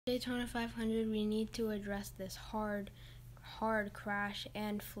Daytona 500, we need to address this hard crash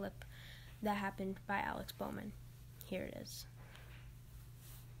and flip that happened by Alex Bowman. Here it is.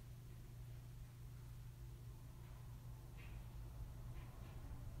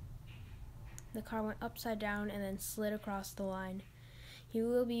 The car went upside down and then slid across the line. He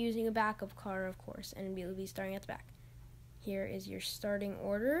will be using a backup car, of course, and will be starting at the back. Here is your starting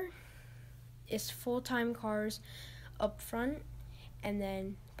order. It's full-time cars up front, and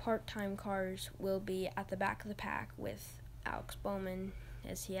then part-time cars will be at the back of the pack with Alex Bowman,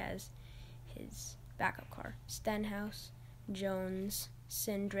 as he has his backup car. Stenhouse, Jones,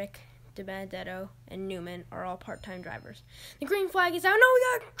 Cindric, DiBenedetto, and Newman are all part-time drivers. The green flag is out. No,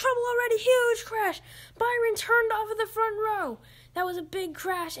 we got trouble already. Huge crash. Byron turned off of the front row. That was a big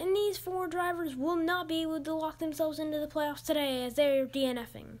crash, and these four drivers will not be able to lock themselves into the playoffs today as they're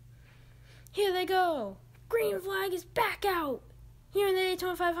DNFing. Here they go. Green flag is back out. Here in the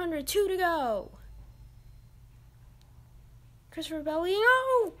Daytona 500, 2 to go. Christopher Belli,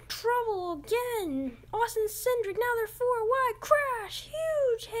 oh, trouble again. Austin Cindric, now they're 4 wide. Crash,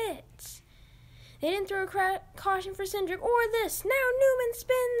 huge hits. They didn't throw a caution for Cindric or this. Now Newman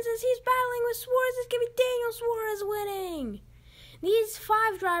spins as he's battling with Suarez. It's going to be Daniel Suarez winning. These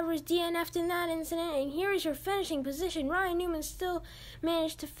 5 drivers DNF'd in that incident, and here is your finishing position. Ryan Newman still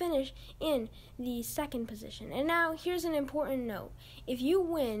managed to finish in the 2nd position. And now, here's an important note. If you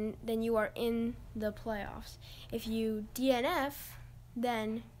win, then you are in the playoffs. If you DNF,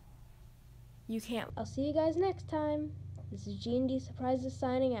 then you can't. I'll see you guys next time. This is G&D Surprises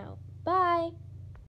signing out. Bye!